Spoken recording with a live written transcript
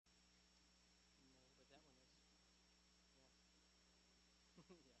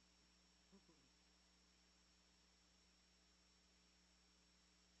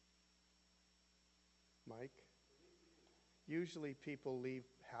Usually people leave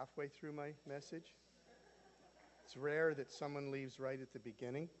halfway through my message. It's rare that someone leaves right at the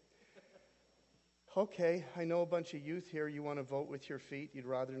beginning. Okay, I know a bunch of youth here. You want to vote with your feet. You'd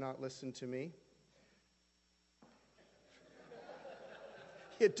rather not listen to me.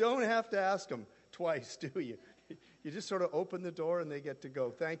 You don't have to ask them twice, do you? You just sort of open the door and they get to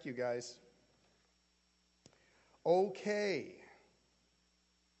go. Thank you, guys. Okay.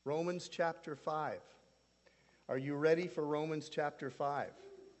 Romans chapter 5. Are you ready for Romans chapter 5?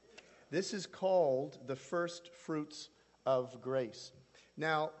 This is called the first fruits of grace.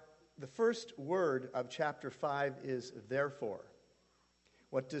 Now, the first word of chapter 5 is therefore.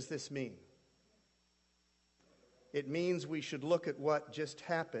 What does this mean? It means we should look at what just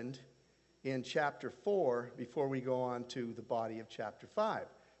happened in chapter 4 before we go on to the body of chapter 5,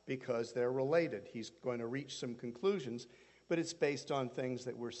 because they're related. He's going to reach some conclusions, but it's based on things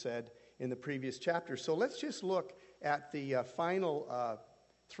that were said in the previous chapter. So let's just look at the final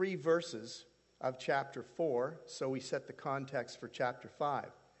 3 verses of chapter 4, so we set the context for chapter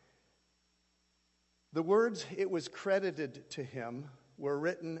 5. The words, "it was credited to him," were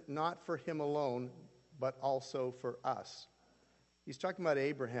written not for him alone, but also for us. He's talking about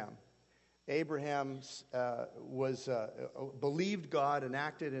Abraham. Abraham believed God and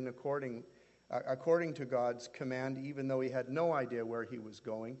acted in according to God's command, even though he had no idea where he was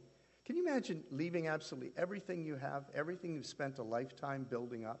going. Can you imagine leaving absolutely everything you have, everything you've spent a lifetime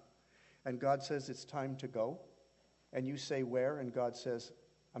building up, and God says it's time to go, and you say where, and God says,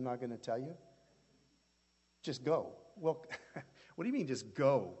 I'm not going to tell you? Just go. Well, what do you mean just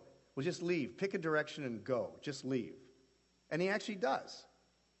go? Well, just leave. Pick a direction and go. Just leave. And he actually does.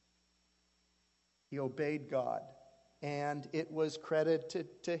 He obeyed God, and it was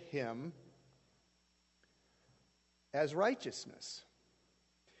credited to him as righteousness.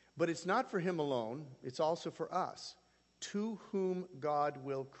 But it's not for him alone, it's also for us, to whom God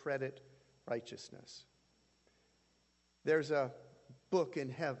will credit righteousness. There's a book in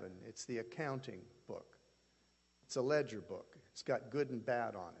heaven. It's the accounting book. It's a ledger book. It's got good and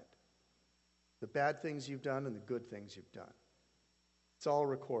bad on it. The bad things you've done and the good things you've done. It's all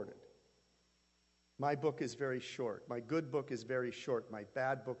recorded. My book is very short. My good book is very short. My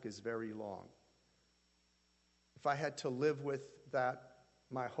bad book is very long. If I had to live with that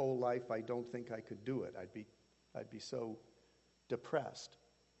my whole life, I don't think I could do it. I'd be so depressed.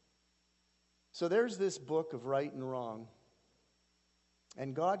 So there's this book of right and wrong.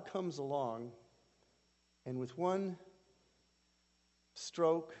 And God comes along, and with one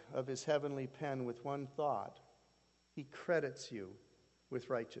stroke of his heavenly pen, with one thought, he credits you with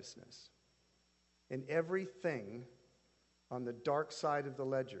righteousness. And everything on the dark side of the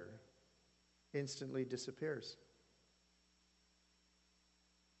ledger instantly disappears.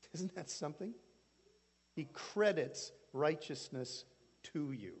 Isn't that something? He credits righteousness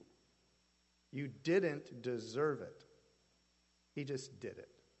to you. You didn't deserve it. He just did it.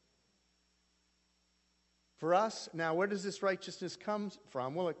 For us, now where does this righteousness come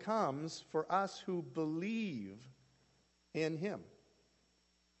from? Well, it comes for us who believe in him.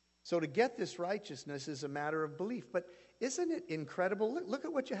 So to get this righteousness is a matter of belief. But isn't it incredible? Look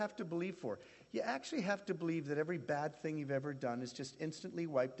at what you have to believe for. You actually have to believe that every bad thing you've ever done is just instantly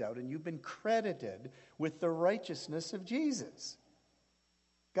wiped out, and you've been credited with the righteousness of Jesus.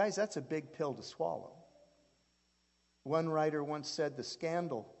 Guys, that's a big pill to swallow. One writer once said the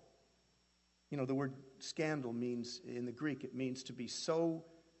scandal, the word scandal means, in the Greek, it means to be so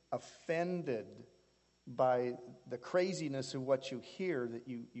offended by the craziness of what you hear that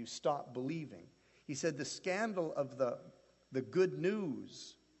you stop believing. He said the scandal of the good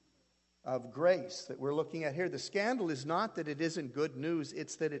news of grace that we're looking at here, the scandal is not that it isn't good news,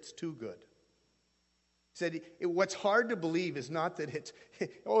 it's that it's too good. He said what's hard to believe is not that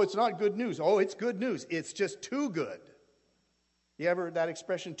it's not good news. Oh, it's good news. It's just too good. You ever heard that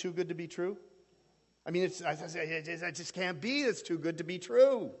expression, too good to be true? I mean, it just can't be. It's too good to be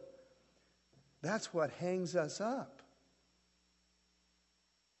true. That's what hangs us up.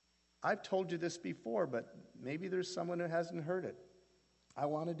 I've told you this before, but maybe there's someone who hasn't heard it. I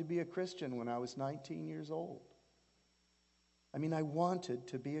wanted to be a Christian when I was 19 years old. I mean, I wanted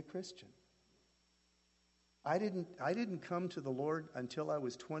to be a Christian. I didn't come to the Lord until I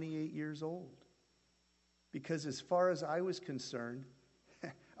was 28 years old. Because as far as I was concerned,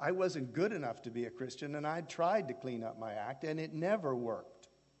 I wasn't good enough to be a Christian, and I tried to clean up my act, and it never worked.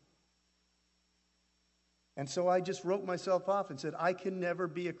 And so I just wrote myself off and said, I can never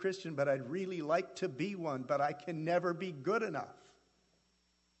be a Christian, but I'd really like to be one, but I can never be good enough.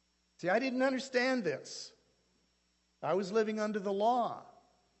 See, I didn't understand this. I was living under the law.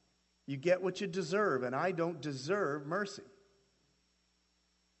 You get what you deserve, and I don't deserve mercy.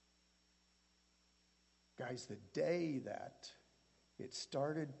 Guys, the day that it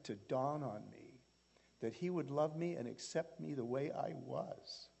started to dawn on me that he would love me and accept me the way I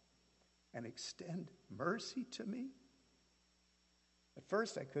was and extend mercy to me, at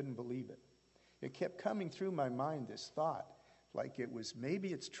first I couldn't believe it. It kept coming through my mind, this thought, like it was,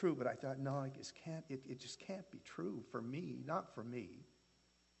 maybe it's true, but I thought, no, it just can't be true for me, not for me.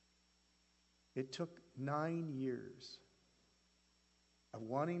 It took 9 years of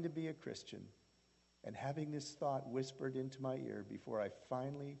wanting to be a Christian and having this thought whispered into my ear before I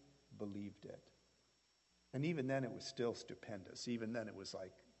finally believed it. And even then it was still stupendous. Even then it was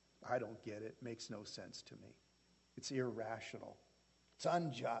like, I don't get it. It makes no sense to me. It's irrational. It's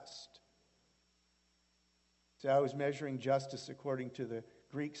unjust. So I was measuring justice according to the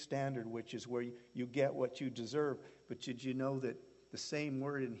Greek standard, which is where you get what you deserve. But did you know that the same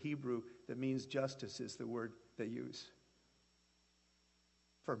word in Hebrew that means justice is the word they use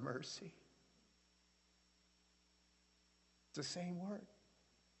for mercy? It's the same word.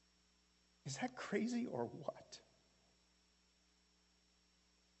 Is that crazy or what?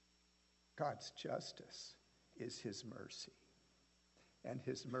 God's justice is his mercy, and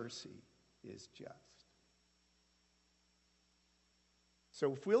his mercy is just.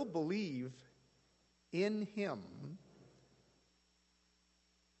 So if we'll believe in him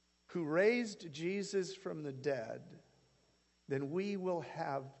who raised Jesus from the dead, then we will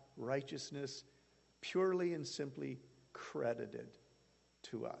have righteousness purely and simply credited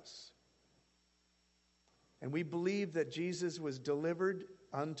to us. And we believe that Jesus was delivered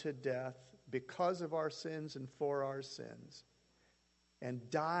unto death because of our sins and for our sins, and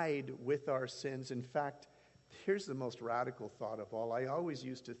died with our sins. In fact, here's the most radical thought of all. I always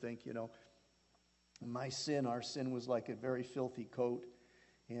used to think, our sin was like a very filthy coat,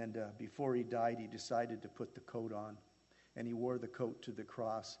 and before he died, he decided to put the coat on, and he wore the coat to the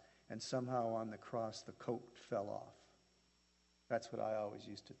cross, and somehow on the cross the coat fell off. That's what I always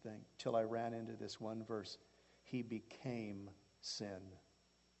used to think, till I ran into this one verse. He became sin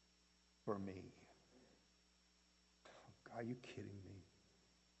for me. Oh, are you kidding me?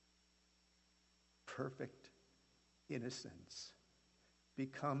 Perfect innocence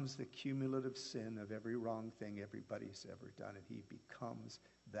becomes the cumulative sin of every wrong thing everybody's ever done, and he becomes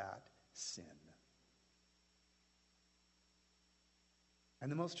that sin. And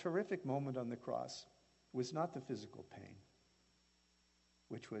the most horrific moment on the cross was not the physical pain,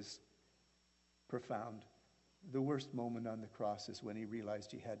 which was profound. The worst moment on the cross is when he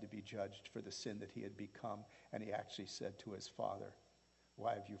realized he had to be judged for the sin that he had become, and he actually said to his Father,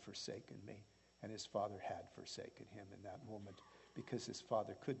 "Why have you forsaken me?" And his Father had forsaken him in that moment, because his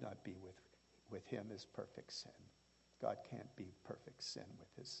Father could not be with him as perfect sin. God can't be perfect sin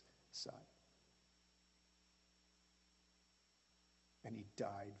with his Son. And he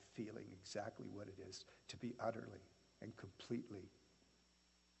died feeling exactly what it is to be utterly and completely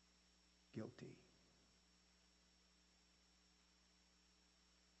guilty.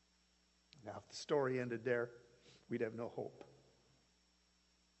 Now, if the story ended there, we'd have no hope.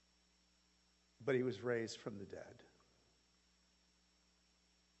 But he was raised from the dead.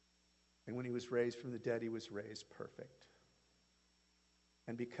 And when he was raised from the dead, he was raised perfect.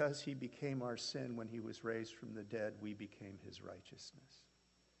 And because he became our sin when he was raised from the dead, we became his righteousness,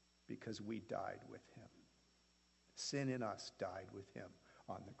 because we died with him. Sin in us died with him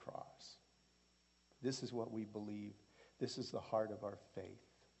on the cross. This is what we believe. This is the heart of our faith.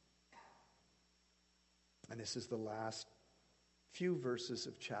 And this is the last few verses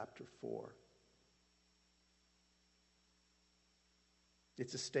of chapter 4.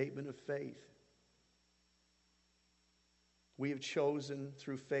 It's a statement of faith. We have chosen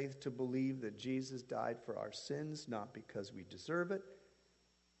through faith to believe that Jesus died for our sins, not because we deserve it,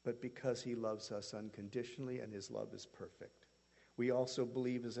 but because he loves us unconditionally, and his love is perfect. We also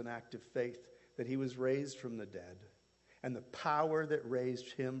believe as an act of faith that he was raised from the dead, and the power that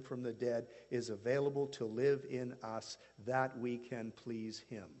raised him from the dead is available to live in us, that we can please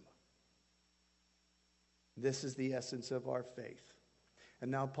him. This is the essence of our faith. And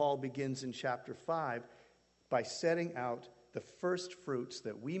now Paul begins in chapter 5 by setting out the first fruits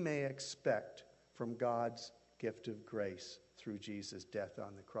that we may expect from God's gift of grace through Jesus' death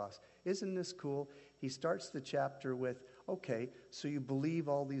on the cross. Isn't this cool? He starts the chapter with, okay, so you believe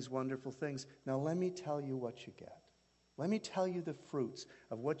all these wonderful things. Now let me tell you what you get. Let me tell you the fruits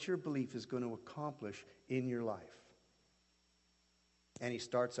of what your belief is going to accomplish in your life. And he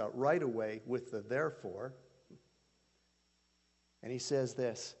starts out right away with the therefore. And he says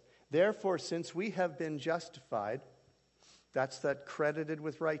this, "Therefore, since we have been justified," that's that credited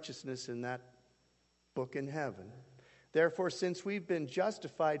with righteousness in that book in heaven. "Therefore, since we've been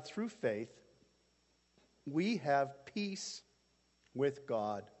justified through faith, We have peace with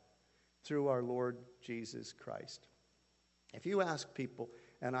God through our Lord Jesus Christ. If you ask people,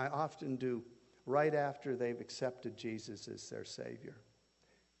 and I often do, right after they've accepted Jesus as their Savior,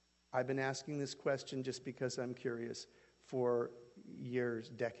 I've been asking this question just because I'm curious for years,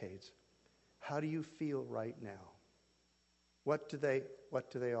 decades. How do you feel right now? What do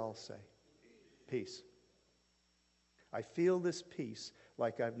they all say? Peace. I feel this peace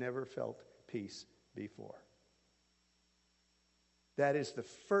like I've never felt peace before. That is the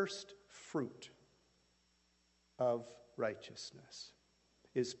first fruit of righteousness,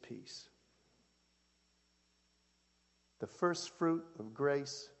 is peace. The first fruit of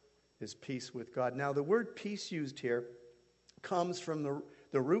grace is peace with God. Now, the word peace used here comes from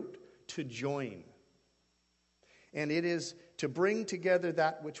the root to join. And it is to bring together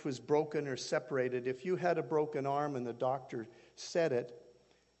that which was broken or separated. If you had a broken arm and the doctor set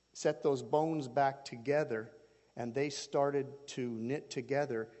those bones back together, and they started to knit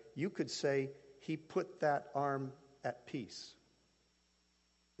together, you could say he put that arm at peace.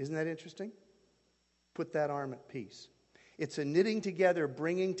 Isn't that interesting? Put that arm at peace. It's a knitting together,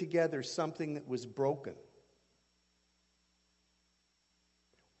 bringing together something that was broken.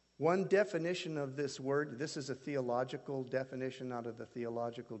 One definition of this word, this is a theological definition out of the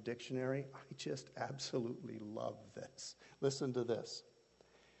Theological Dictionary. I just absolutely love this. Listen to this.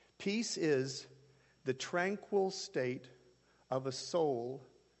 Peace is the tranquil state of a soul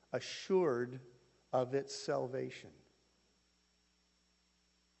assured of its salvation.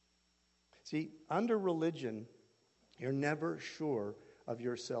 See, under religion, you're never sure of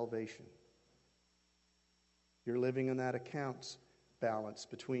your salvation. You're living in that accounts balance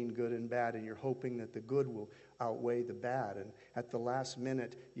between good and bad, and you're hoping that the good will outweigh the bad. And at the last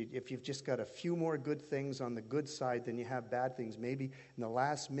minute, if you've just got a few more good things on the good side than you have bad things, maybe in the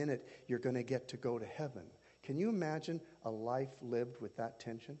last minute you're going to get to go to heaven. Can you imagine a life lived with that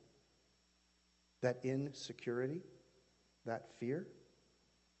tension? That insecurity? That fear?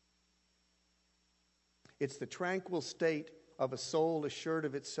 It's the tranquil state of a soul assured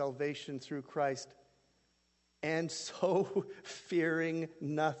of its salvation through Christ, and so fearing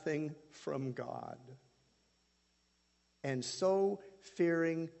nothing from God. And so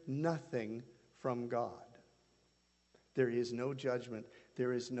fearing nothing from God. There is no judgment.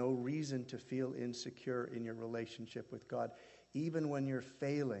 There is no reason to feel insecure in your relationship with God. Even when you're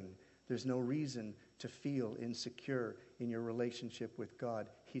failing, there's no reason to feel insecure in your relationship with God.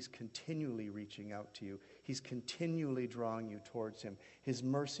 He's continually reaching out to you. He's continually drawing you towards Him. His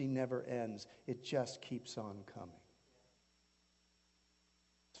mercy never ends. It just keeps on coming.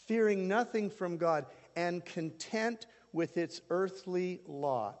 Fearing nothing from God and content with its earthly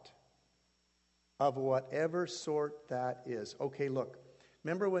lot of whatever sort that is. Okay, look.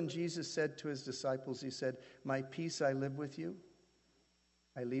 Remember when Jesus said to His disciples, He said, "My peace I live with you.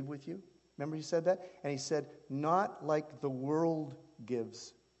 I leave with you." Remember He said that? And He said, "Not like the world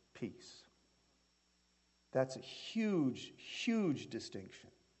gives peace." That's a huge, huge distinction.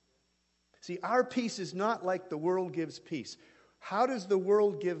 See, our peace is not like the world gives peace. How does the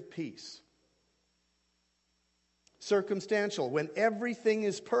world give peace? Circumstantial, when everything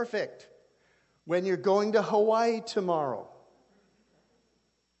is perfect. When you're going to Hawaii tomorrow.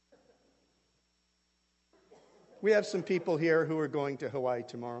 We have some people here who are going to Hawaii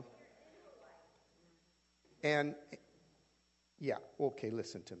tomorrow. And, yeah, okay,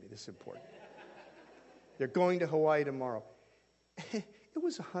 listen to me. This is important. They're going to Hawaii tomorrow. It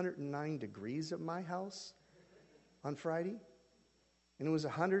was 109 degrees at my house on Friday. And it was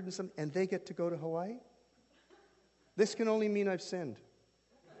 100 and something. And they get to go to Hawaii? This can only mean I've sinned.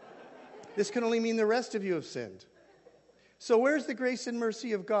 This can only mean the rest of you have sinned. So where's the grace and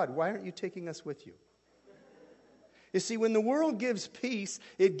mercy of God? Why aren't you taking us with you? You see, when the world gives peace,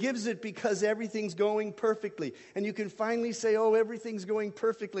 it gives it because everything's going perfectly. And you can finally say, oh, everything's going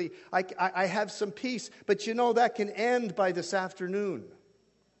perfectly. I have some peace. But you know, that can end by this afternoon.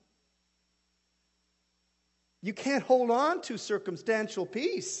 You can't hold on to circumstantial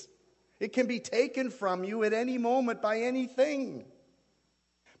peace. It can be taken from you at any moment by anything.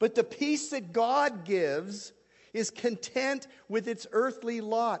 But the peace that God gives is content with its earthly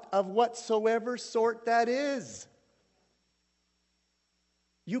lot of whatsoever sort that is.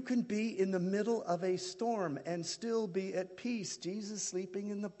 You can be in the middle of a storm and still be at peace. Jesus sleeping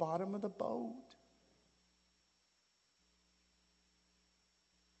in the bottom of the boat.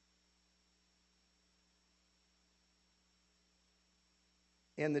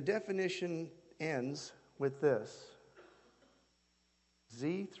 And the definition ends with this.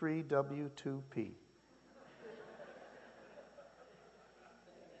 Z3W2P.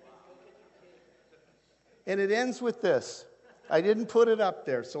 And it ends with this. I didn't put it up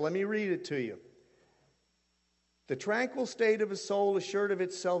there, so let me read it to you. The tranquil state of a soul assured of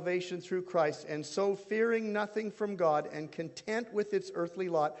its salvation through Christ, and so fearing nothing from God, and content with its earthly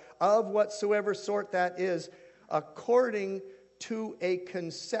lot, of whatsoever sort that is, according to a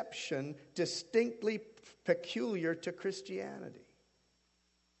conception distinctly peculiar to Christianity.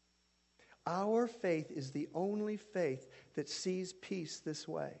 Our faith is the only faith that sees peace this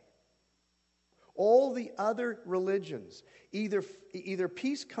way. All the other religions, either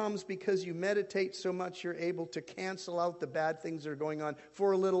peace comes because you meditate so much you're able to cancel out the bad things that are going on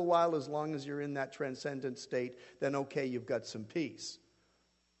for a little while, as long as you're in that transcendent state, then okay, you've got some peace.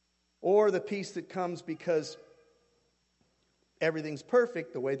 Or the peace that comes because everything's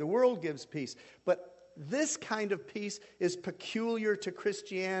perfect, the way the world gives peace. But this kind of peace is peculiar to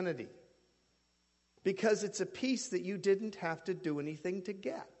Christianity, because it's a peace that you didn't have to do anything to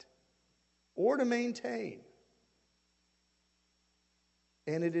get or to maintain.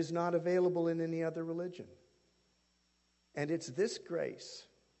 And it is not available in any other religion. And it's this grace,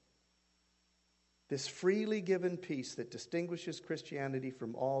 this freely given peace, that distinguishes Christianity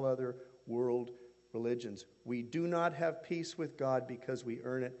from all other world religions. We do not have peace with God because we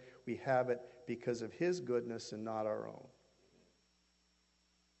earn it. We have it because of His goodness and not our own.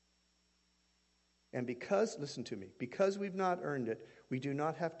 And because, listen to me, because we've not earned it, we do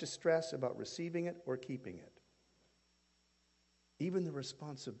not have to stress about receiving it or keeping it. Even the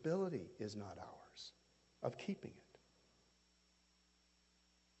responsibility is not ours of keeping it.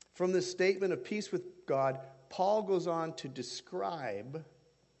 From this statement of peace with God, Paul goes on to describe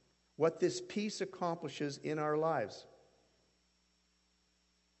what this peace accomplishes in our lives.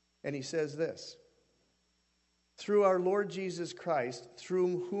 And he says this: through our Lord Jesus Christ,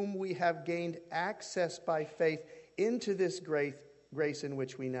 through whom we have gained access by faith into this grace in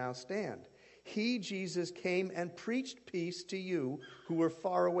which we now stand. He, Jesus, came and preached peace to you who were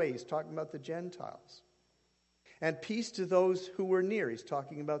far away. He's talking about the Gentiles. And peace to those who were near. He's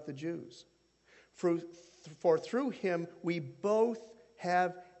talking about the Jews. For through him we both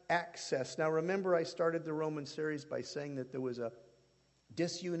have access. Now remember, I started the Roman series by saying that there was a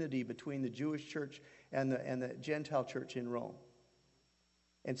disunity between the Jewish church and the Gentile church in Rome.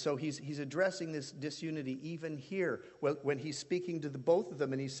 And so he's addressing this disunity even here when he's speaking to both of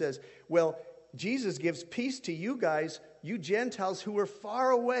them, and he says, well, Jesus gives peace to you guys, you Gentiles who were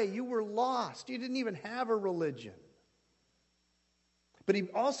far away. You were lost. You didn't even have a religion. But he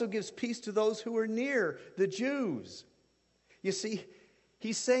also gives peace to those who are near, the Jews. You see,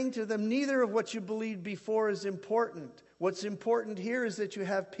 he's saying to them, neither of what you believed before is important. What's important here is that you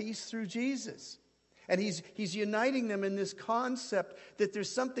have peace through Jesus. And he's uniting them in this concept that there's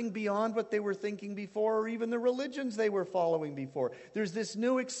something beyond what they were thinking before, or even the religions they were following before. There's this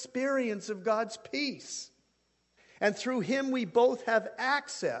new experience of God's peace. And through him we both have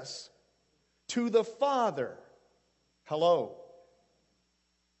access to the Father. Hello.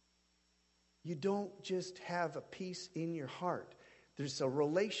 You don't just have a peace in your heart. There's a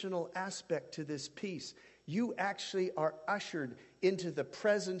relational aspect to this peace. You actually are ushered into the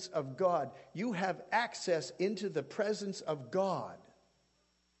presence of God. You have access into the presence of God.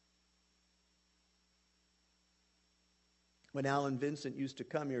 When Alan Vincent used to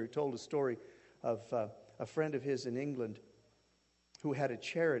come here, he told a story of a friend of his in England who had a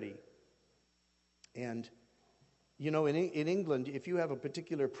charity. And, you know, in England, if you have a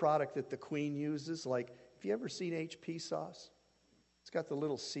particular product that the Queen uses, like, have you ever seen HP sauce? It's got the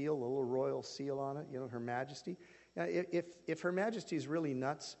little seal, the little royal seal on it, you know, Her Majesty. Now, if Her Majesty is really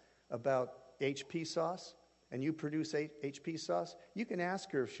nuts about HP sauce, and you produce HP sauce, you can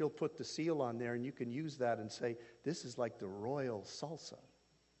ask her if she'll put the seal on there, and you can use that and say, this is like the royal salsa.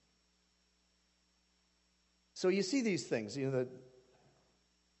 So you see these things, you know, that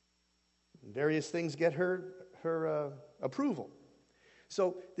various things get her approval.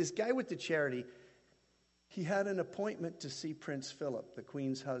 So this guy with the charity, he had an appointment to see Prince Philip, the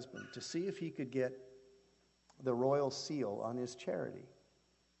Queen's husband, to see if he could get the royal seal on his charity.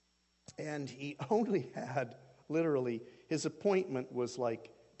 And he only had, literally, his appointment was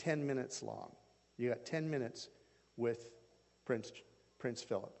like 10 minutes long. You got 10 minutes with Prince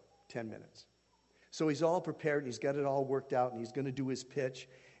Philip, 10 minutes. So he's all prepared, and he's got it all worked out, and he's going to do his pitch.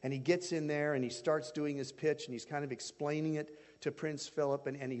 And he gets in there, and he starts doing his pitch, and he's kind of explaining it to Prince Philip,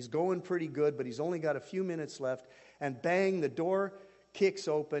 and he's going pretty good, but he's only got a few minutes left. And bang, the door kicks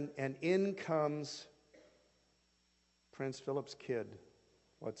open, and in comes Prince Philip's kid.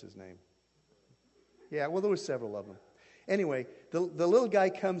 What's his name? Yeah, well, there were several of them. Anyway, the little guy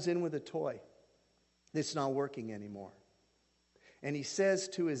comes in with a toy that's not working anymore. And he says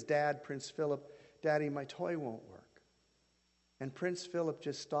to his dad, Prince Philip, Daddy, my toy won't work. And Prince Philip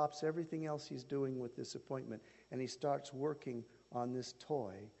just stops everything else he's doing with this appointment, and he starts working on this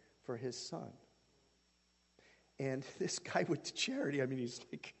toy for his son. And this guy with the charity, I mean, he's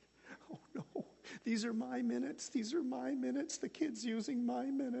like, oh no, these are my minutes. These are my minutes. The kid's using my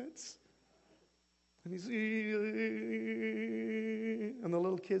minutes. And and the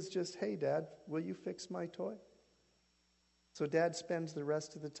little kid's just, hey, Dad, will you fix my toy? So Dad spends the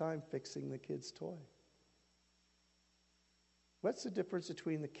rest of the time fixing the kid's toy. What's the difference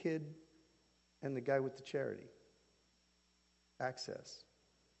between the kid and the guy with the charity? Access.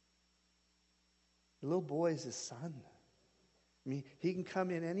 The little boy is his son. I mean, he can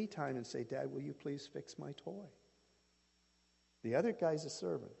come in any time and say, Dad, will you please fix my toy? The other guy's a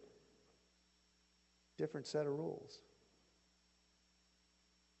servant. Different set of rules.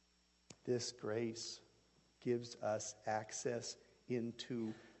 This grace gives us access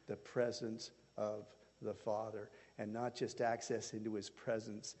into the presence of the Father. And not just access into his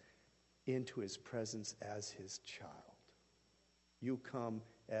presence as his child. You come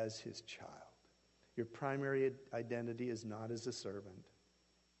as his child. Your primary identity is not as a servant.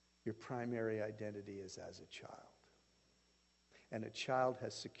 Your primary identity is as a child. And a child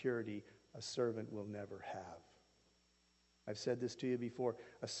has security a servant will never have. I've said this to you before.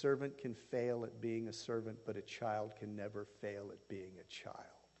 A servant can fail at being a servant, but a child can never fail at being a child.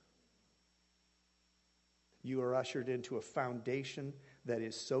 You are ushered into a foundation that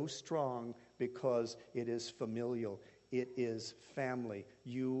is so strong because it is familial. It is family.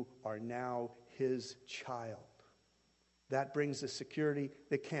 You are now his child. That brings a security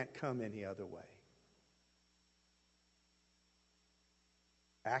that can't come any other way.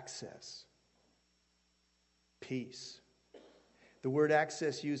 Access. Peace. The word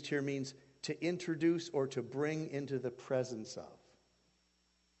access used here means to introduce or to bring into the presence of.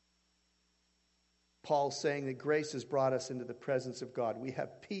 Paul's saying that grace has brought us into the presence of God. We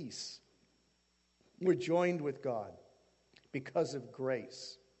have peace. We're joined with God because of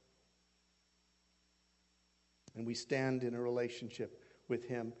grace. And we stand in a relationship with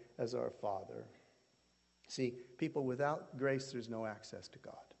him as our Father. See, people, without grace, there's no access to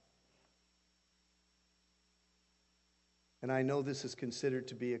God. And I know this is considered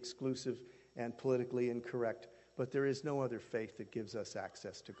to be exclusive and politically incorrect, but there is no other faith that gives us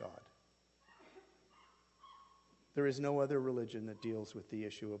access to God. There is no other religion that deals with the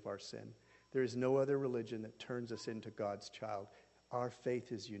issue of our sin. There is no other religion that turns us into God's child. Our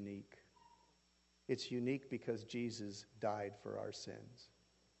faith is unique. It's unique because Jesus died for our sins.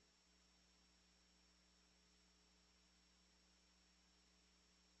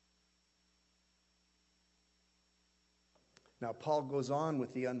 Now, Paul goes on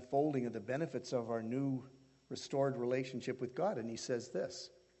with the unfolding of the benefits of our new restored relationship with God, and he says this,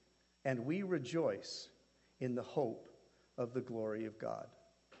 and we rejoice in the hope of the glory of God.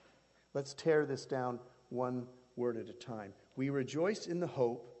 Let's tear this down one word at a time. We rejoice in the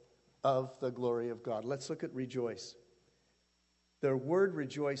hope of the glory of God. Let's look at rejoice. The word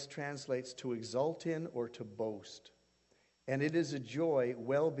rejoice translates to exult in or to boast. And it is a joy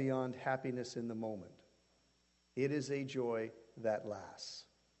well beyond happiness in the moment. It is a joy that lasts.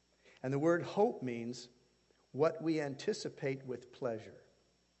 And the word hope means what we anticipate with pleasure.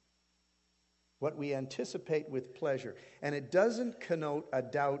 What we anticipate with pleasure. And it doesn't connote a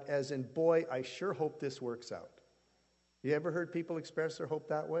doubt as in, boy, I sure hope this works out. You ever heard people express their hope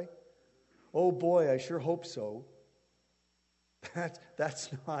that way? Oh boy, I sure hope so. That's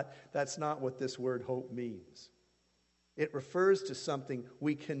not what this word hope means. It refers to something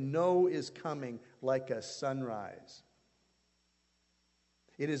we can know is coming like a sunrise.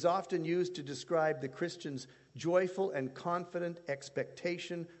 It is often used to describe the Christian's joyful and confident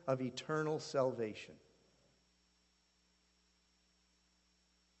expectation of eternal salvation.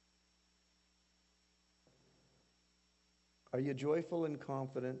 Are you joyful and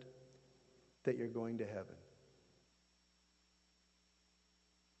confident that you're going to heaven?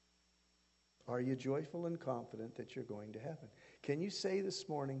 Are you joyful and confident that you're going to heaven? Can you say this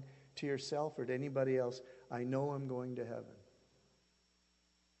morning to yourself or to anybody else, I know I'm going to heaven?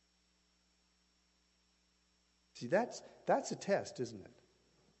 See, that's a test, isn't it?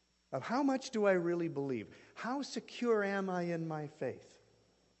 Of how much do I really believe? How secure am I in my faith?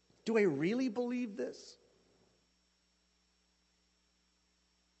 Do I really believe this?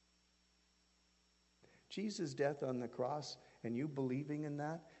 Jesus' death on the cross and you believing in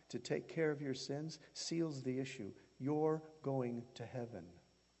that to take care of your sins seals the issue. You're going to heaven.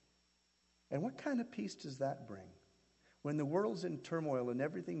 And what kind of peace does that bring? When the world's in turmoil and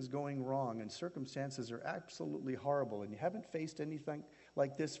everything's going wrong and circumstances are absolutely horrible and you haven't faced anything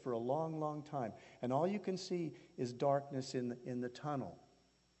like this for a long, long time, and all you can see is darkness in the tunnel.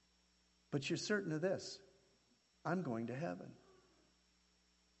 But you're certain of this: I'm going to heaven.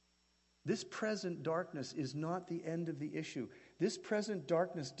 This present darkness is not the end of the issue. This present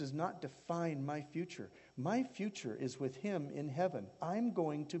darkness does not define my future. My future is with Him in heaven. I'm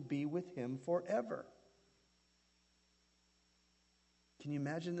going to be with Him forever. Can you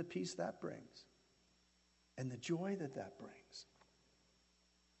imagine the peace that brings? And the joy that brings?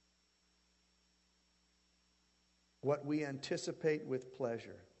 What we anticipate with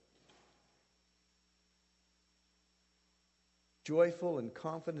pleasure. Joyful and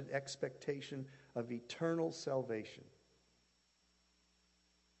confident expectation of eternal salvation.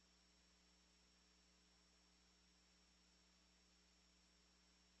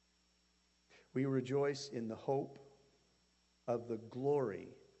 We rejoice in the hope of the glory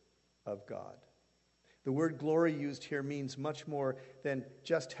of God. The word glory used here means much more than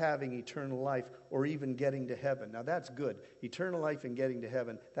just having eternal life or even getting to heaven. Now that's good. Eternal life and getting to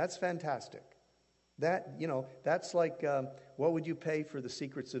heaven, that's fantastic. That's like, what would you pay for the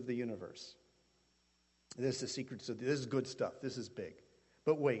secrets of the universe? This is good stuff. This is big.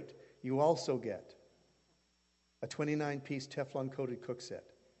 But wait, you also get a 29-piece Teflon-coated cook set.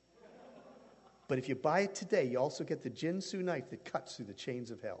 But if you buy it today, you also get the Jinsu knife that cuts through the chains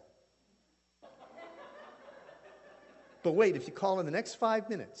of hell. But wait, if you call in the next 5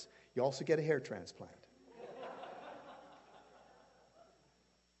 minutes, you also get a hair transplant.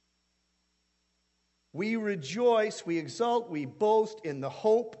 We rejoice, we exult, we boast in the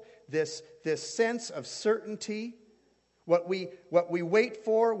hope, this sense of certainty, what we wait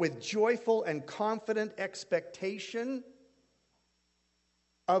for with joyful and confident expectation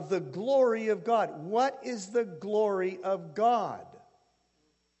of the glory of God. What is the glory of God?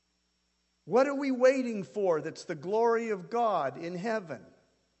 What are we waiting for that's the glory of God in heaven?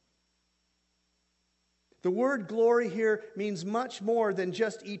 The word glory here means much more than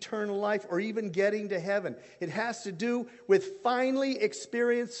just eternal life or even getting to heaven. It has to do with finally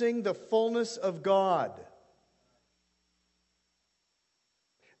experiencing the fullness of God.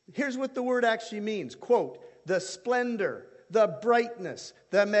 Here's what the word actually means. Quote, the splendor, the brightness,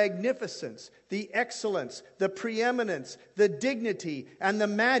 the magnificence, the excellence, the preeminence, the dignity, and the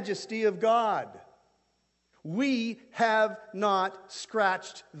majesty of God. We have not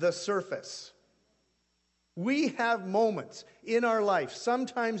scratched the surface. We have moments in our life,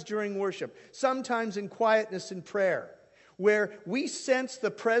 sometimes during worship, sometimes in quietness and prayer, where we sense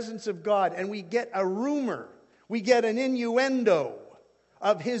the presence of God and we get a rumor, we get an innuendo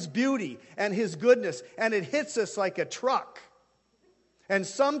of His beauty and His goodness, and it hits us like a truck. And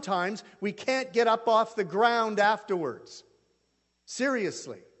sometimes we can't get up off the ground afterwards.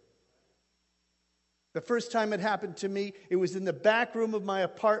 Seriously. The first time it happened to me, it was in the back room of my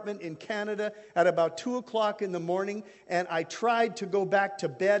apartment in Canada at about 2 o'clock in the morning, and I tried to go back to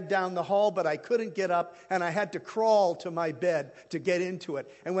bed down the hall, but I couldn't get up, and I had to crawl to my bed to get into it.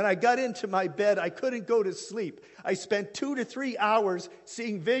 And when I got into my bed, I couldn't go to sleep. I spent 2 to 3 hours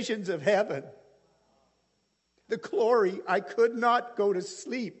seeing visions of heaven. The glory, I could not go to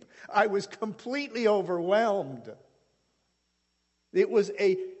sleep. I was completely overwhelmed.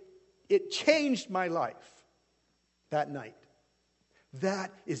 It changed my life that night.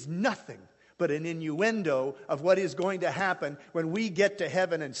 That is nothing but an innuendo of what is going to happen when we get to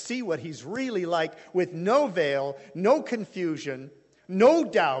heaven and see what He's really like, with no veil, no confusion, no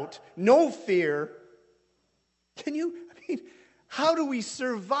doubt, no fear. How do we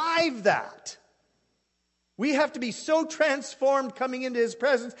survive that? We have to be so transformed coming into His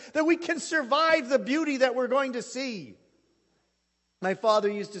presence that we can survive the beauty that we're going to see. My father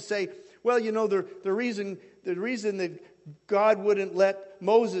used to say, well, the reason that God wouldn't let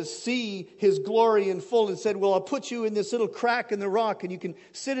Moses see His glory in full and said, well, I'll put you in this little crack in the rock and you can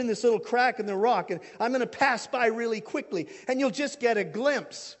sit in this little crack in the rock and I'm going to pass by really quickly and you'll just get a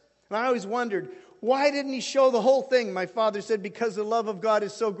glimpse. And I always wondered, why didn't He show the whole thing? My father said, because the love of God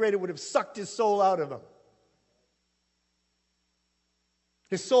is so great it would have sucked his soul out of him.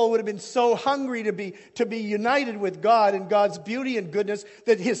 His soul would have been so hungry to be united with God and God's beauty and goodness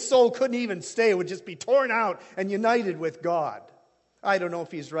that his soul couldn't even stay. It would just be torn out and united with God. I don't know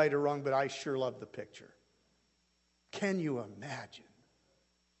if he's right or wrong, but I sure love the picture. Can you imagine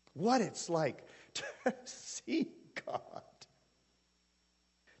what it's like to see God?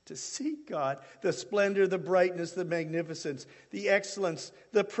 To see God, the splendor, the brightness, the magnificence, the excellence,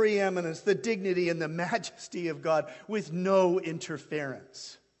 the preeminence, the dignity, and the majesty of God with no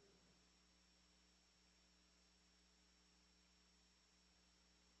interference.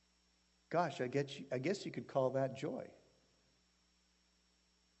 Gosh, I guess you could call that joy.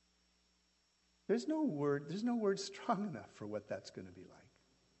 There's no word strong enough for what that's going to be like.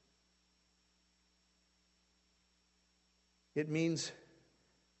 It means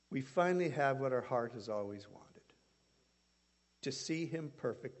we finally have what our heart has always wanted. To see him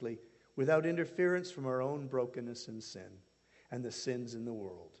perfectly, without interference from our own brokenness and sin, and the sins in the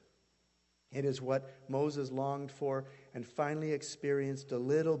world. It is what Moses longed for and finally experienced a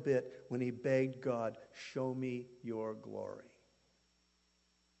little bit when he begged God, show me your glory.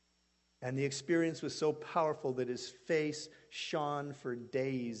 And the experience was so powerful that his face shone for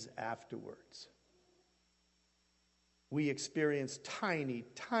days afterwards. We experience tiny,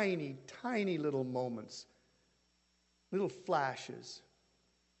 tiny, tiny little moments, little flashes,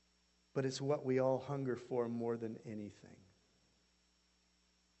 but it's what we all hunger for more than anything.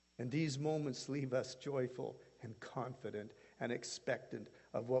 And these moments leave us joyful and confident and expectant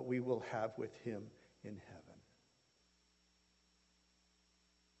of what we will have with him in heaven.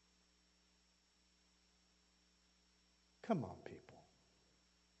 Come on, people.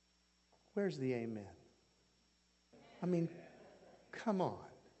 Where's the amen? I mean, come on.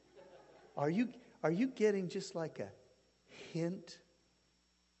 Are you getting just like a hint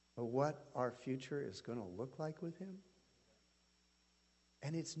of what our future is going to look like with him?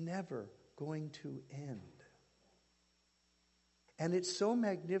 And it's never going to end. And it's so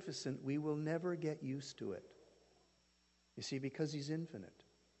magnificent, we will never get used to it. You see, because he's infinite.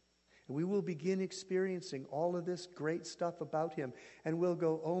 And we will begin experiencing all of this great stuff about him. And we'll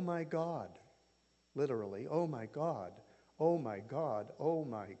go, oh my God. Literally, oh my God. Oh my God. Oh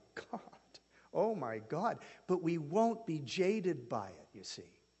my God. Oh my God. But we won't be jaded by it, you see.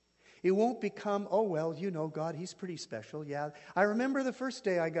 It won't become, oh, well, you know, God, he's pretty special. Yeah, I remember the first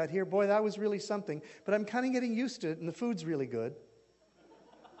day I got here. Boy, that was really something. But I'm kind of getting used to it, and the food's really good.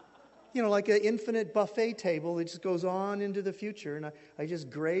 You know, like an infinite buffet table that just goes on into the future. And I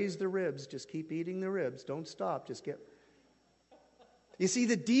just graze the ribs. Just keep eating the ribs. Don't stop. Just get... You see,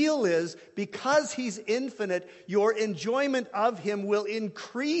 the deal is, because he's infinite, your enjoyment of him will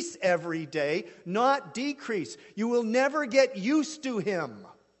increase every day, not decrease. You will never get used to him.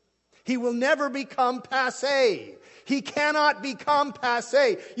 He will never become passé. He cannot become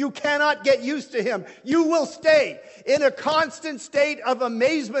passé. You cannot get used to him. You will stay in a constant state of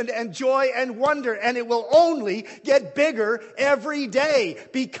amazement and joy and wonder, and it will only get bigger every day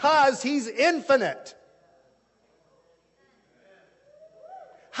because he's infinite.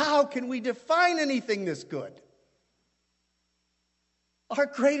 How can we define anything this good? Our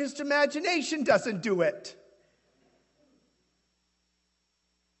greatest imagination doesn't do it.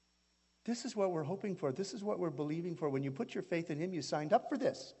 This is what we're hoping for. This is what we're believing for. When you put your faith in him, you signed up for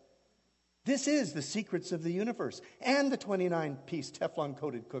this. This is the secrets of the universe, and the 29-piece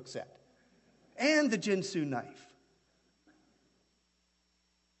Teflon-coated cook set, and the Jinsu knife.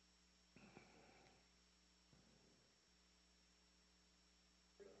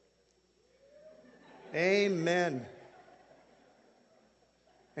 Amen.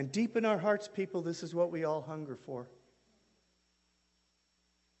 And deep in our hearts, people, this is what we all hunger for.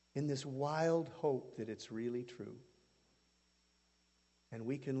 In this wild hope that it's really true. And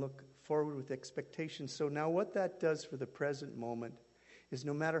we can look forward with expectation. So now what that does for the present moment is,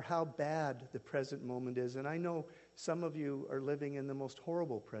 no matter how bad the present moment is, and I know some of you are living in the most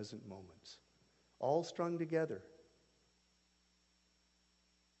horrible present moments, all strung together.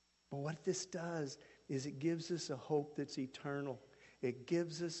 But what this does is it gives us a hope that's eternal. It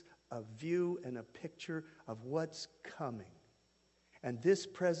gives us a view and a picture of what's coming. And this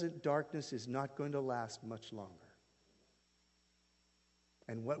present darkness is not going to last much longer.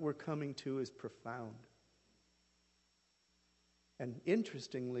 And what we're coming to is profound. And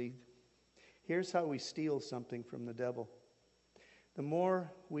interestingly, here's how we steal something from the devil. The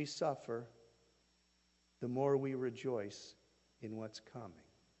more we suffer, the more we rejoice in what's coming.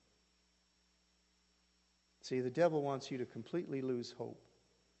 See, the devil wants you to completely lose hope.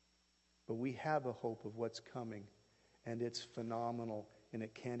 But we have a hope of what's coming. And it's phenomenal, and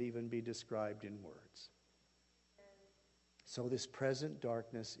it can't even be described in words. So this present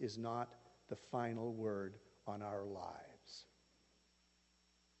darkness is not the final word on our lives.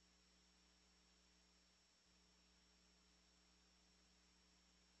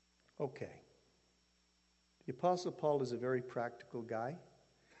 Okay. The Apostle Paul is a very practical guy.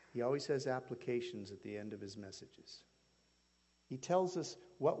 He always has applications at the end of his messages. He tells us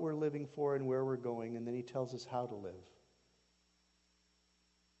what we're living for and where we're going, and then he tells us how to live.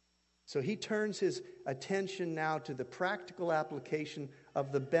 So he turns his attention now to the practical application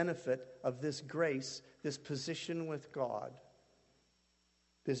of the benefit of this grace, this position with God.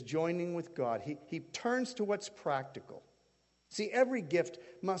 this joining with God, he turns to what's practical. See, every gift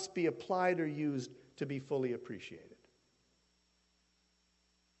must be applied or used to be fully appreciated.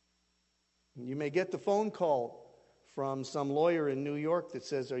 You may get the phone call from some lawyer in New York that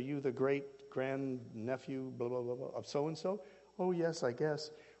says, "Are you the great-grandnephew, blah, blah, blah, blah, of so-and-so?" "Oh, yes, I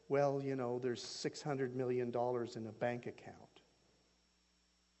guess." "Well, you know, there's $600 million in a bank account.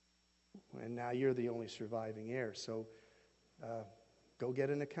 And now you're the only surviving heir, so go get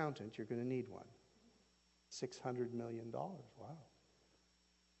an accountant. You're going to need one." $600 million. Wow.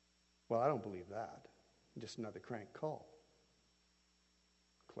 Well, I don't believe that. Just another crank call.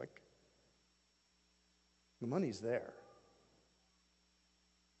 Click. The money's there.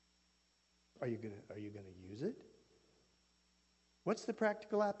 Are you going to use it? What's the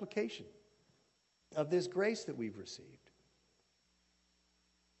practical application of this grace that we've received?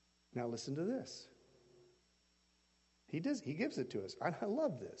 Now listen to this. He gives it to us. I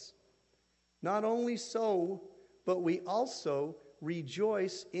love this. "Not only so, but we also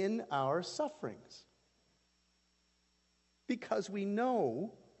rejoice in our sufferings, because we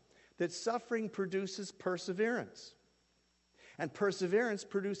know that suffering produces perseverance. And perseverance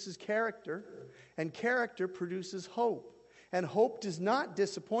produces character, and character produces hope. And hope does not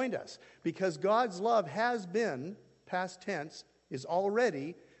disappoint us, because God's love has been, past tense, is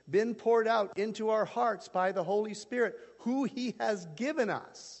already been poured out into our hearts by the Holy Spirit, who He has given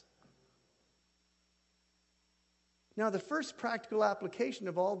us." Now, the first practical application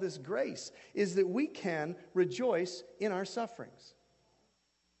of all this grace is that we can rejoice in our sufferings.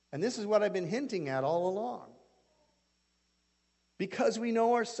 And this is what I've been hinting at all along. Because we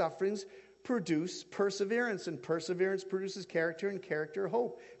know our sufferings produce perseverance, and perseverance produces character, and character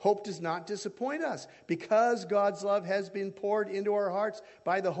hope. Hope does not disappoint us, because God's love has been poured into our hearts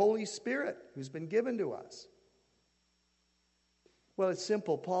by the Holy Spirit who's been given to us. Well, it's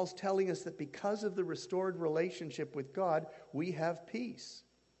simple. Paul's telling us that because of the restored relationship with God, we have peace.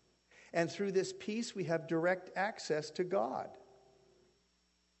 And through this peace, we have direct access to God.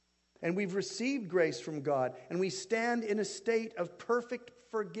 And we've received grace from God, and we stand in a state of perfect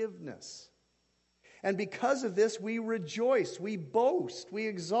forgiveness. And because of this, we rejoice, we boast, we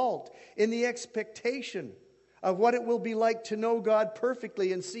exult in the expectation of what it will be like to know God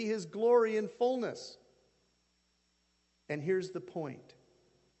perfectly and see His glory in fullness. And here's the point.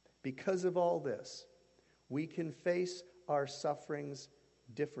 Because of all this, we can face our sufferings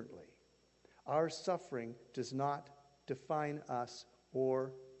differently. Our suffering does not define us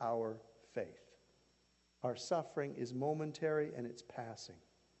or our faith. Our suffering is momentary and it's passing.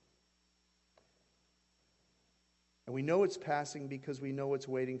 And we know it's passing because we know it's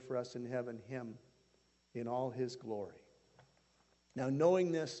waiting for us in heaven, Him in all His glory. Now,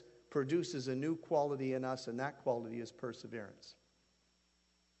 knowing this produces a new quality in us, and that quality is perseverance.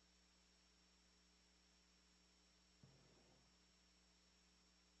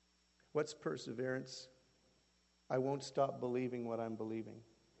 What's perseverance? I won't stop believing what I'm believing.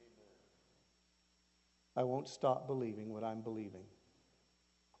 I won't stop believing what I'm believing.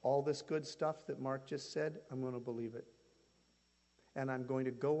 All this good stuff that Mark just said, I'm going to believe it. And I'm going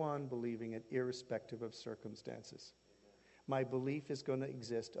to go on believing it irrespective of circumstances. My belief is going to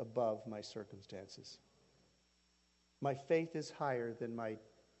exist above my circumstances. My faith is higher than my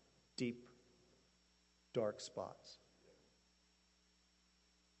deep, dark spots.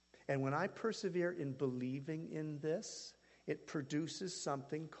 And when I persevere in believing in this, it produces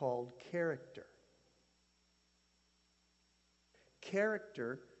something called character.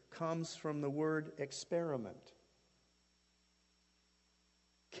 Character comes from the word experiment.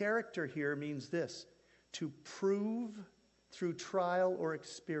 Character here means this: to prove through trial or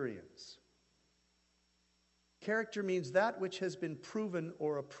experience. Character means that which has been proven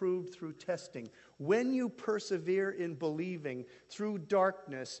or approved through testing. When you persevere in believing through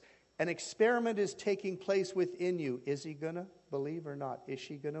darkness, an experiment is taking place within you. Is he going to believe or not? Is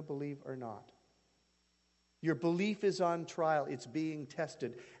she going to believe or not? Your belief is on trial. It's being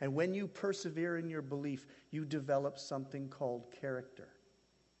tested. And when you persevere in your belief, you develop something called character.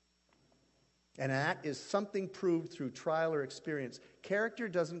 And that is something proved through trial or experience. Character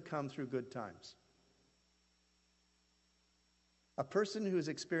doesn't come through good times. A person who has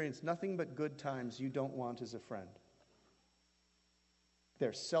experienced nothing but good times, you don't want as a friend.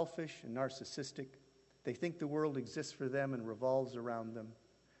 They're selfish and narcissistic. They think the world exists for them and revolves around them.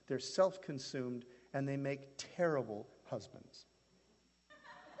 They're self-consumed, and they make terrible husbands.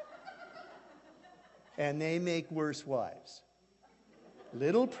 And they make worse wives.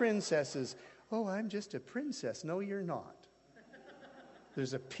 Little princesses. Oh, I'm just a princess. No, you're not.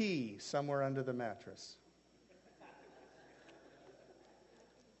 There's a P somewhere under the mattress.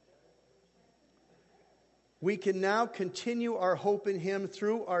 We can now continue our hope in him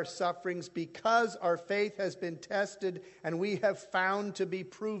through our sufferings because our faith has been tested and we have found to be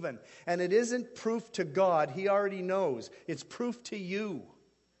proven. And it isn't proof to God. He already knows. It's proof to you.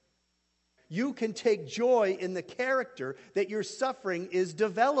 You can take joy in the character that your suffering is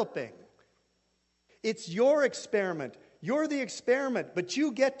developing. It's your experiment. You're the experiment, but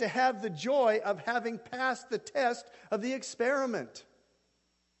you get to have the joy of having passed the test of the experiment.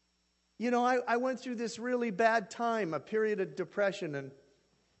 You know, I went through this really bad time, a period of depression, and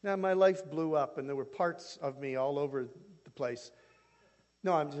now my life blew up, and there were parts of me all over the place.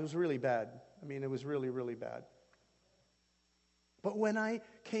 No, it was really bad. I mean, it was really, really bad. But when I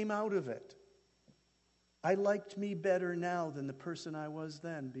came out of it, I liked me better now than the person I was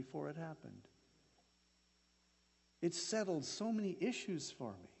then before it happened. It settled so many issues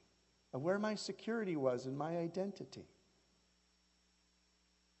for me of where my security was and my identity.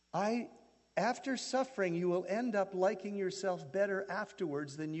 After suffering, you will end up liking yourself better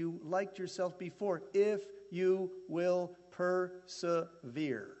afterwards than you liked yourself before, if you will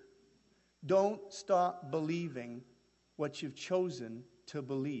persevere. Don't stop believing what you've chosen to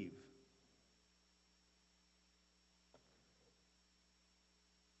believe.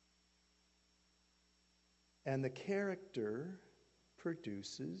 And the character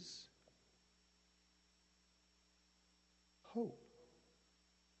produces hope,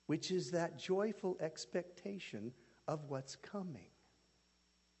 which is that joyful expectation of what's coming.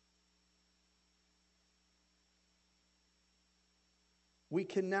 We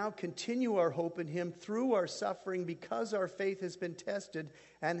can now continue our hope in him through our suffering because our faith has been tested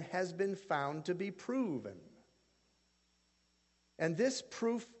and has been found to be proven. And this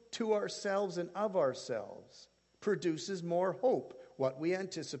proof to ourselves and of ourselves produces more hope, what we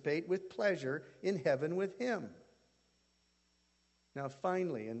anticipate with pleasure in heaven with him. Now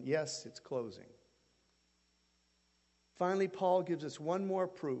finally, and yes, it's closing. Finally, Paul gives us one more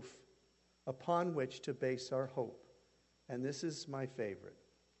proof upon which to base our hope. And this is my favorite.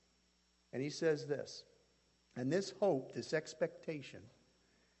 And he says this, and this hope, this expectation,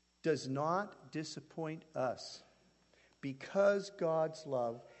 does not disappoint us, because God's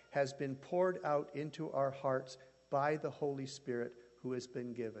love has been poured out into our hearts by the Holy Spirit who has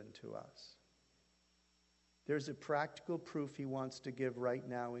been given to us. There's a practical proof he wants to give right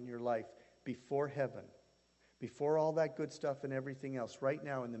now in your life before heaven, before all that good stuff and everything else. Right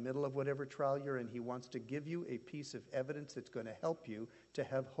now, in the middle of whatever trial you're in, he wants to give you a piece of evidence that's going to help you to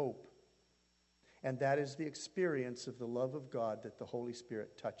have hope. And that is the experience of the love of God that the Holy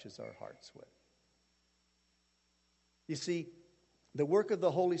Spirit touches our hearts with. You see, the work of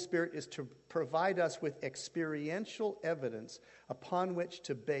the Holy Spirit is to provide us with experiential evidence upon which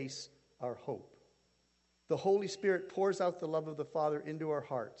to base our hope. The Holy Spirit pours out the love of the Father into our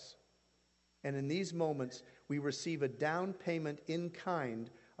hearts. And in these moments, we receive a down payment in kind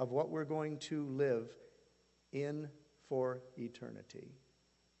of what we're going to live in for eternity.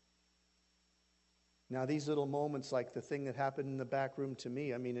 Now, these little moments, like the thing that happened in the back room to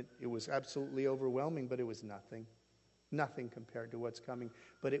me, I mean, it was absolutely overwhelming, but it was nothing. Nothing compared to what's coming.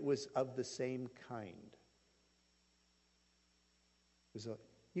 But it was of the same kind.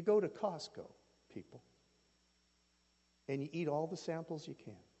 You go to Costco, people, and you eat all the samples you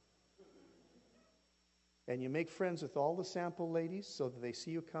can. And you make friends with all the sample ladies so that they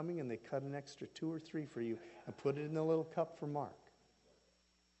see you coming and they cut an extra 2 or 3 for you and put it in the little cup for Mark.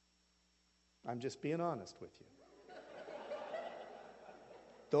 I'm just being honest with you.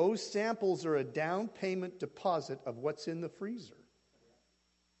 Those samples are a down payment deposit of what's in the freezer.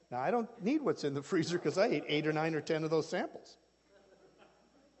 Now, I don't need what's in the freezer because I ate 8 or 9 or 10 of those samples.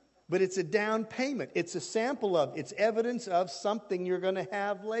 But it's a down payment. It's a sample of, it's evidence of something you're going to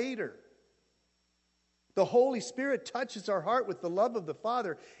have later. The Holy Spirit touches our heart with the love of the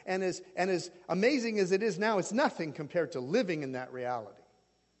Father, and as amazing as it is now, it's nothing compared to living in that reality.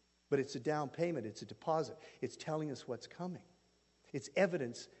 But it's a down payment, it's a deposit. It's telling us what's coming. It's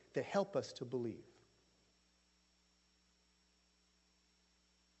evidence to help us to believe.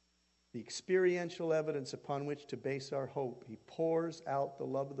 The experiential evidence upon which to base our hope. He pours out the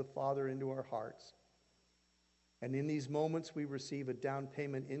love of the Father into our hearts. And in these moments, we receive a down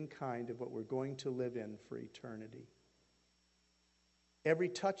payment in kind of what we're going to live in for eternity. Every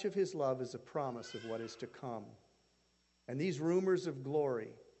touch of his love is a promise of what is to come. And these rumors of glory,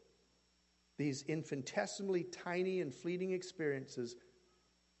 these infinitesimally tiny and fleeting experiences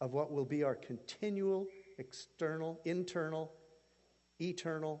of what will be our continual, external, internal,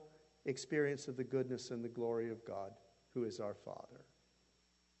 eternal experience of the goodness and the glory of God, who is our Father.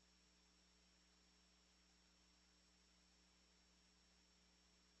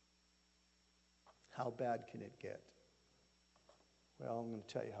 How bad can it get? Well, I'm going to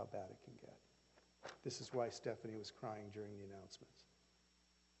tell you how bad it can get. This is why Stephanie was crying during the announcements.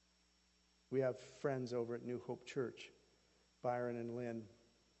 We have friends over at New Hope Church, Byron and Lynn.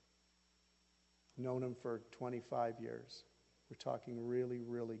 Known them for 25 years. We're talking really,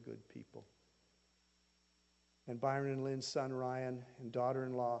 really good people. And Byron and Lynn's son Ryan and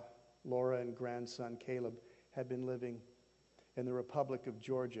daughter-in-law Laura and grandson Caleb had been living in the Republic of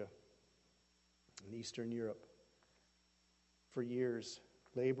Georgia in Eastern Europe for years,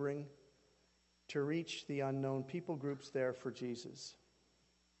 laboring to reach the unknown people groups there for Jesus.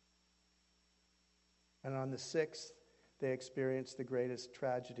 And on the 6th, they experienced the greatest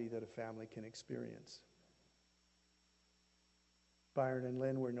tragedy that a family can experience. Byron and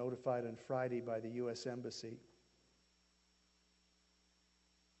Lynn were notified on Friday by the U.S. Embassy.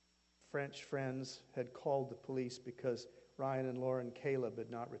 French friends had called the police because Ryan and Laura and Caleb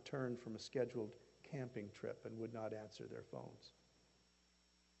had not returned from a scheduled camping trip and would not answer their phones.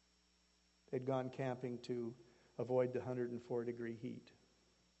 They'd gone camping to avoid the 104-degree heat.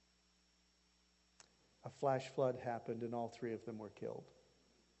 A flash flood happened and all 3 of them were killed.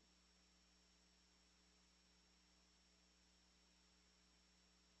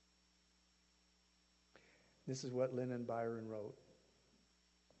 This is what Lynn and Byron wrote.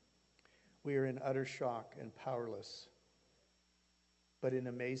 We are in utter shock and powerless, but in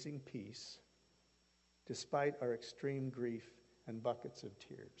amazing peace, despite our extreme grief and buckets of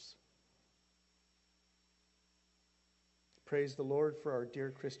tears. Praise the Lord for our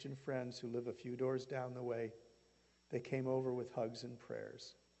dear Christian friends who live a few doors down the way. They came over with hugs and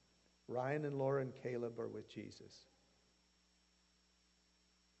prayers. Ryan and Laura and Caleb are with Jesus.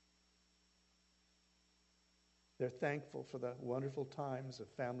 They're thankful for the wonderful times of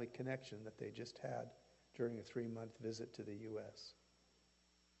family connection that they just had during a 3-month visit to the U.S.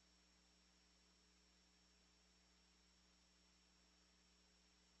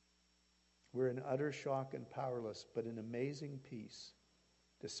 We're in utter shock and powerless, but in amazing peace,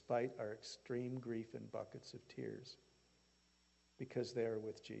 despite our extreme grief and buckets of tears, because they are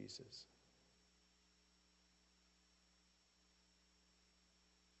with Jesus.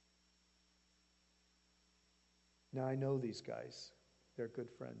 Now, I know these guys. They're good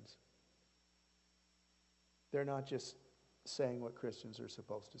friends. They're not just saying what Christians are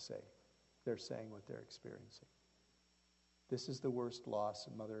supposed to say. They're saying what they're experiencing. This is the worst loss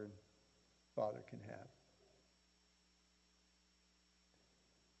a mother and father can have.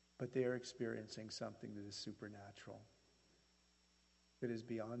 But they are experiencing something that is supernatural, that is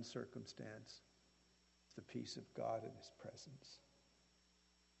beyond circumstance. It's the peace of God in His presence.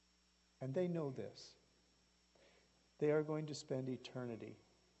 And they know this. They are going to spend eternity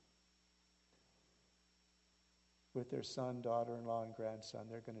with their son, daughter-in-law, and grandson.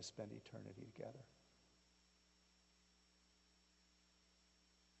 They're going to spend eternity together.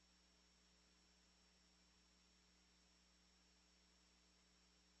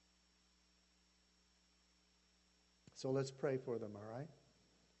 So let's pray for them, all right?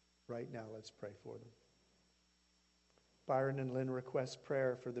 Right now, let's pray for them. Byron and Lynn request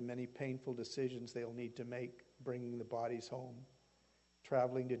prayer for the many painful decisions they'll need to make, bringing the bodies home,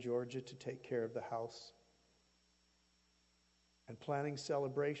 traveling to Georgia to take care of the house, and planning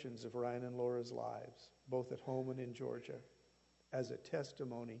celebrations of Ryan and Laura's lives, both at home and in Georgia, as a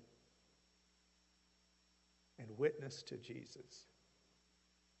testimony and witness to Jesus.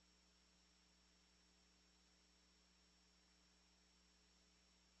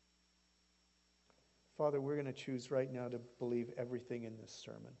 Father, we're going to choose right now to believe everything in this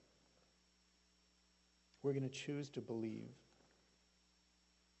sermon. We're going to choose to believe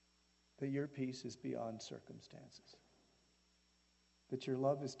that your peace is beyond circumstances, that your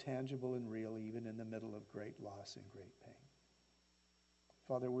love is tangible and real even in the middle of great loss and great pain.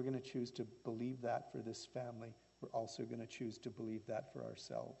 Father, we're going to choose to believe that for this family. We're also going to choose to believe that for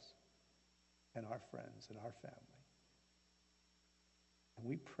ourselves and our friends and our family. And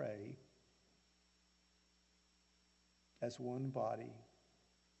we pray as one body,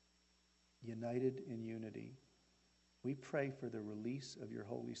 united in unity, we pray for the release of your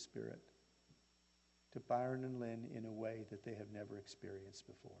Holy Spirit to Byron and Lynn in a way that they have never experienced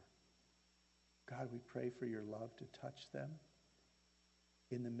before. God, we pray for your love to touch them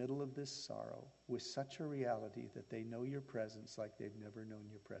in the middle of this sorrow with such a reality that they know your presence like they've never known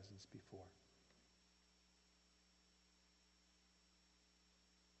your presence before.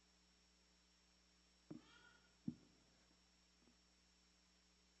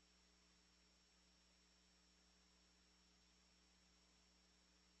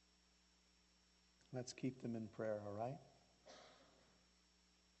 Let's keep them in prayer, all right?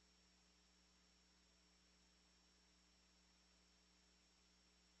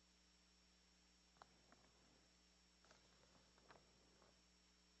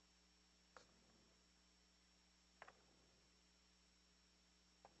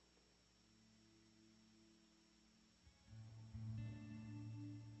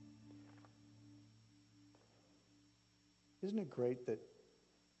 Isn't it great that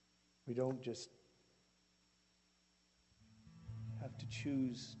we don't just have to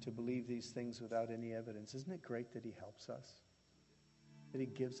choose to believe these things without any evidence? Isn't it great that he helps us? That he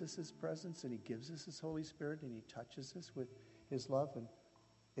gives us his presence and he gives us his Holy Spirit and he touches us with his love. And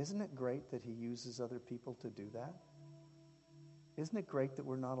isn't it great that he uses other people to do that? Isn't it great that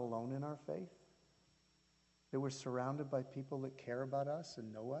we're not alone in our faith? That we're surrounded by people that care about us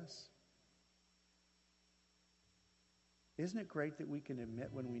and know us? Isn't it great that we can admit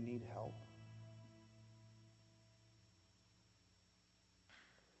when we need help?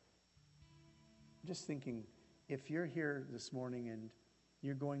 I'm just thinking, if you're here this morning and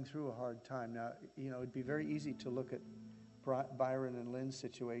you're going through a hard time, now, it'd be very easy to look at Byron and Lynn's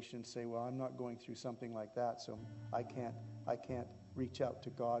situation and say, well, I'm not going through something like that, so I can't reach out to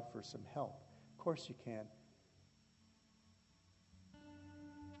God for some help. Of course you can.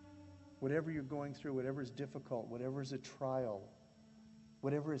 Whatever you're going through, whatever is difficult, whatever is a trial,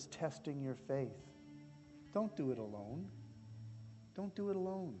 whatever is testing your faith, don't do it alone. Don't do it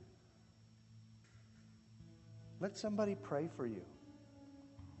alone. Let somebody pray for you.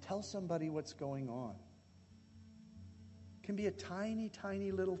 Tell somebody what's going on. It can be a tiny,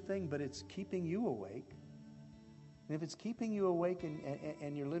 tiny little thing, but it's keeping you awake. And if it's keeping you awake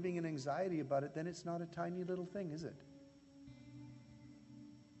and you're living in anxiety about it, then it's not a tiny little thing, is it?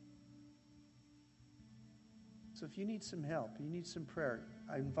 So if you need some help, you need some prayer,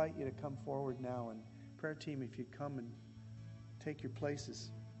 I invite you to come forward now. And prayer team, if you'd come and take your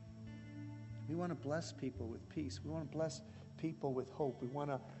places. We want to bless people with peace. We want to bless people with hope. We want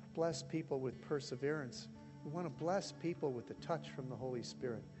to bless people with perseverance. We want to bless people with the touch from the Holy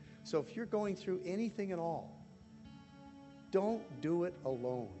Spirit. So if you're going through anything at all, don't do it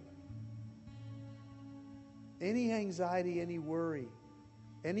alone. Any anxiety, any worry,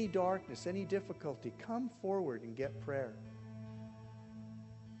 any darkness, any difficulty, come forward and get prayer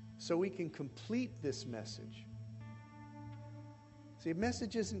so we can complete this message. See, a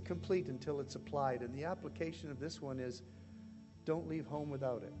message isn't complete until it's applied, and the application of this one is don't leave home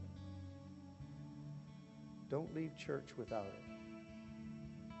without it. Don't leave church without it.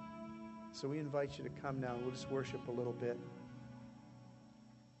 So we invite you to come now, and we'll just worship a little bit.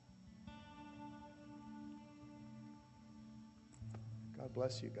 God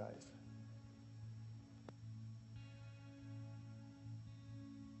bless you guys.